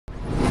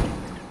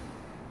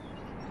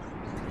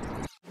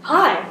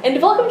Hi, and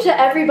welcome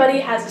to Everybody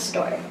Has a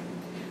Story.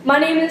 My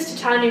name is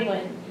Titania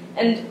Nguyen,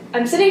 and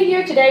I'm sitting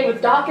here today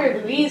with Dr.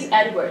 Louise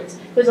Edwards,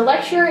 who is a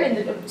lecturer in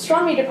the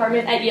Astronomy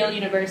Department at Yale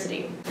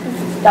University.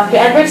 Dr.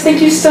 Edwards,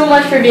 thank you so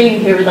much for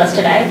being here with us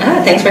today.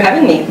 Thanks for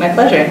having me. My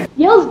pleasure.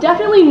 Yale is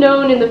definitely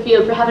known in the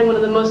field for having one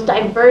of the most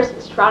diverse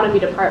astronomy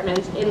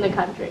departments in the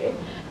country.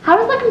 How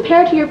does that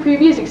compare to your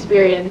previous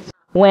experience?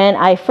 When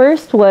I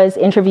first was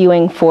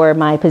interviewing for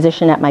my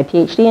position at my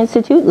PhD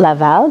institute,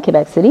 Laval,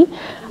 Quebec City,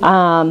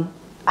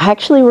 I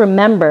actually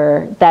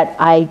remember that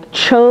I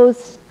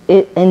chose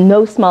it in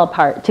no small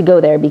part to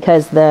go there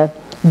because the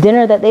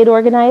dinner that they'd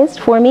organized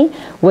for me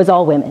was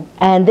all women.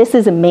 And this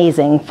is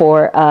amazing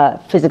for a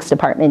physics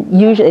department.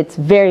 Usually it's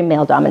a very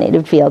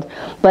male-dominated field,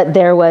 but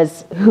there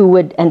was who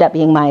would end up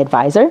being my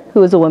advisor, who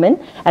was a woman,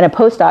 and a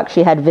postdoc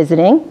she had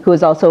visiting, who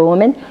was also a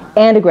woman,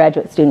 and a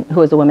graduate student who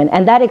was a woman.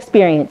 And that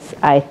experience,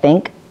 I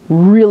think,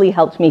 really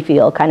helped me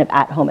feel kind of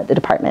at home at the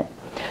department.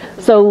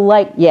 So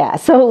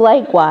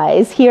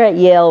likewise, here at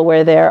Yale,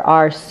 where there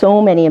are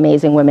so many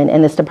amazing women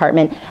in this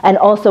department, and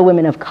also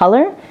women of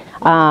color,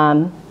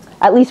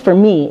 at least for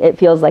me, it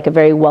feels like a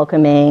very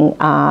welcoming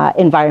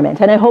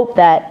environment. And I hope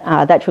that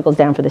that trickles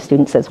down for the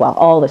students as well,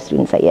 all the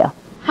students at Yale.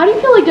 How do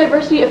you feel like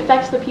diversity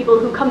affects the people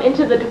who come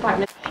into the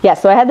department? Yeah,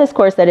 so I had this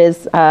course that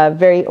is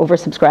very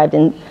oversubscribed,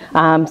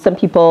 and some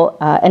people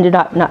ended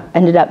up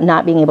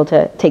not being able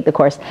to take the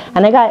course.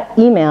 And I got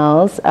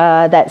emails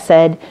that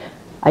said,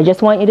 I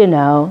just want you to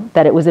know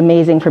that it was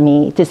amazing for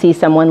me to see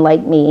someone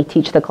like me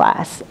teach the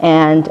class.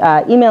 And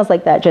emails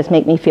like that just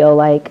make me feel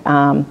like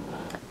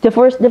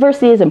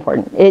diversity is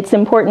important. It's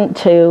important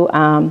to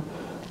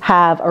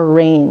have a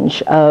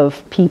range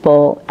of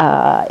people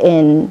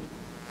in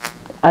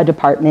a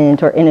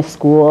department or in a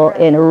school,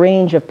 in a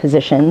range of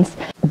positions.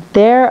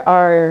 There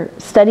are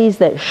studies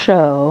that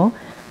show,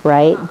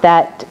 right,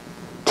 that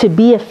to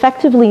be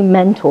effectively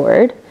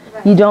mentored,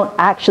 you don't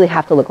actually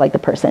have to look like the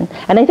person.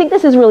 And I think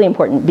this is really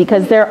important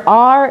because there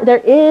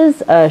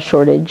is a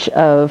shortage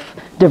of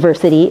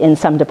diversity in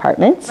some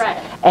departments. Right.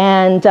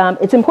 And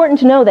it's important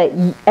to know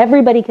that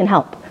everybody can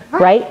help.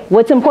 Right?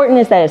 What's important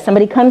is that if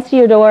somebody comes to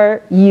your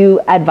door,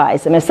 you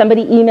advise them. If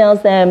somebody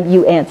emails them,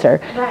 you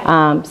answer.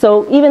 Right.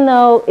 So even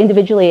though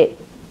individually it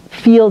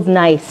feels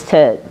nice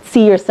to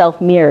see yourself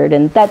mirrored,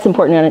 and that's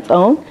important on its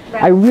own,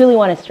 right, I really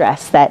want to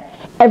stress that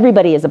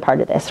everybody is a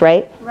part of this,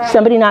 right? Right.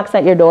 Somebody knocks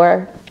at your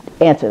door,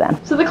 answer them.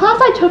 So the class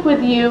I took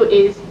with you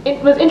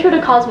was Intro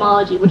to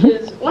Cosmology, which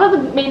is one of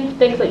the main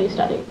things that you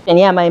study. And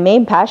yeah, my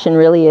main passion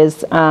really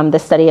is the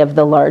study of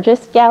the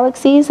largest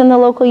galaxies in the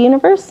local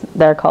universe.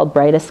 They're called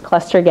brightest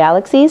cluster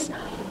galaxies.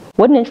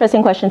 What an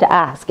interesting question to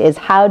ask is,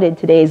 how did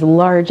today's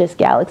largest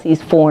galaxies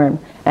form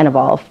and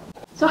evolve?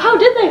 So how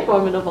did they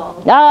form and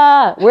evolve?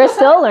 We're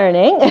still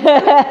learning.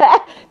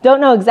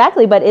 Don't know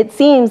exactly, but it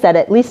seems that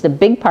at least a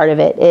big part of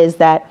it is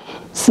that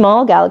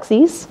small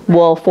galaxies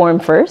will form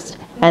first,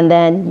 and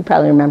then, you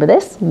probably remember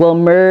this, will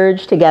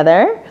merge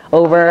together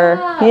over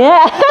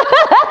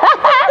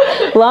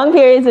long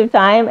periods of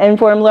time and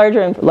form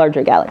larger and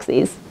larger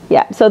galaxies.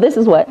 Yeah, so this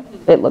is what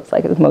it looks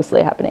like is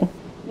mostly happening.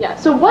 Yeah,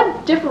 so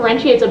what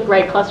differentiates a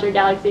bright cluster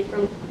galaxy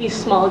from these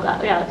small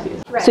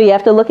galaxies? Right. So you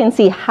have to look and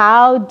see,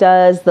 how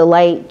does the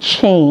light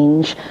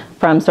change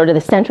from sort of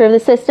the center of the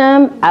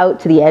system out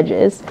to the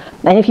edges.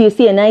 And if you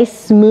see a nice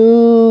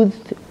smooth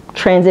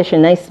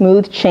transition, nice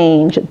smooth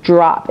change,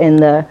 drop in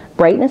the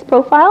brightness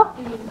profile,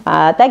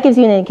 that gives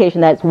you an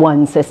indication that it's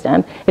one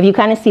system. If you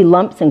kind of see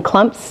lumps and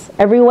clumps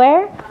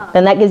everywhere,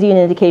 then that gives you an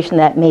indication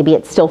that maybe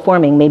it's still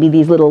forming. Maybe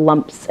these little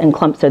lumps and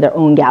clumps are their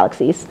own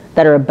galaxies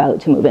that are about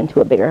to move into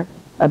a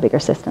bigger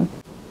system.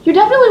 You're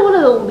definitely one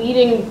of the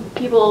leading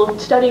people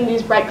studying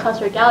these bright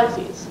cluster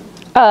galaxies.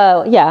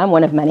 Yeah, I'm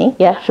one of many.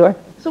 Yeah, sure.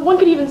 So one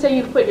could even say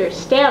you've put your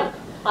stamp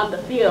on the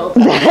field.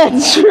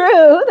 That's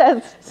true.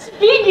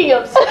 Speaking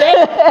of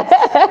stamps,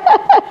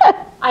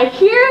 I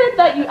hear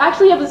that you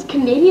actually have this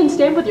Canadian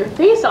stamp with your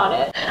face on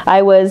it.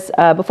 I was,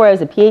 before I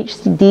was a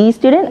PhD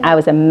student, I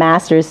was a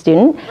master's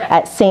student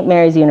at St.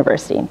 Mary's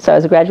University. So I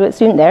was a graduate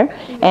student there.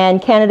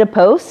 And Canada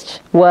Post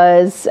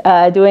was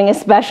doing a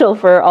special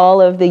for all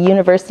of the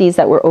universities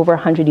that were over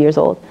 100 years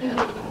old.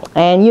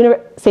 And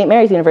St.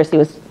 Mary's University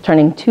was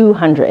turning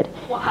 200.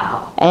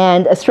 Wow.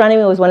 And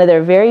astronomy was one of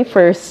their very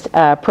first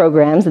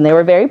programs, and they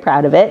were very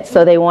proud of it.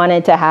 So they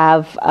wanted to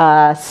have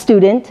a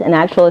student, an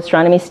actual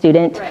astronomy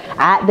student,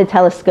 at the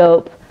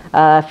telescope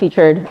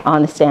featured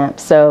on the stamp.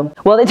 So,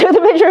 well, they took the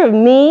picture of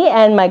me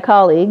and my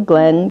colleague,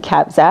 Glenn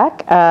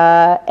Kapzak,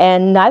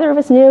 and neither of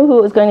us knew who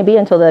it was going to be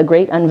until the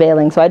great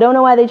unveiling. So I don't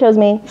know why they chose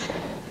me,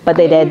 but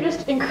they did. You're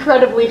just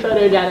incredibly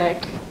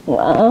photogenic.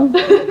 Well,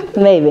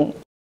 maybe.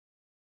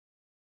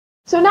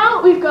 So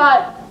now we've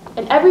got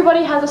an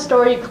Everybody Has a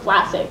Story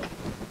classic,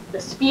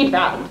 the speed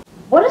round.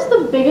 What is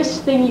the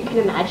biggest thing you can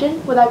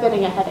imagine without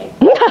getting a headache?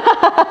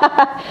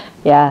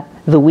 Yeah,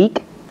 the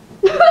week.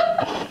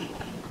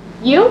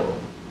 You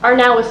are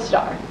now a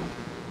star.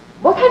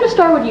 What kind of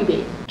star would you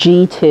be?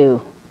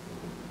 G2,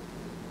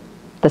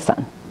 the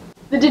sun.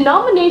 The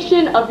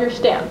denomination of your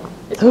stamp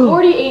is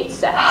 48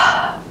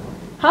 cents.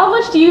 How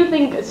much do you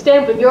think a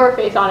stamp with your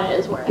face on it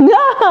is worth?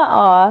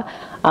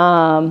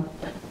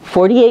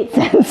 48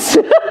 cents.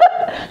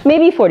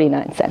 Maybe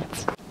 49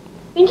 cents.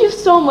 Thank you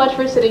so much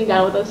for sitting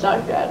down with us,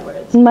 Dr.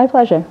 Edwards. My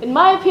pleasure. In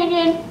my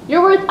opinion,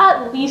 you're worth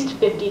at least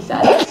 50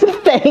 cents.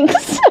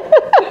 Thanks.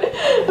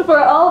 For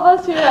all of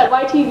us here at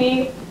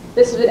YTV,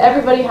 this is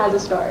Everybody Has a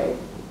Story.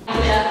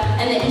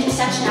 And the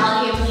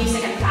intersectionality of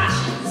music and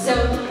fashion. So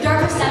your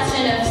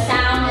perception of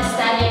sound,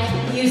 aesthetic,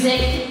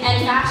 music,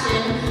 and fashion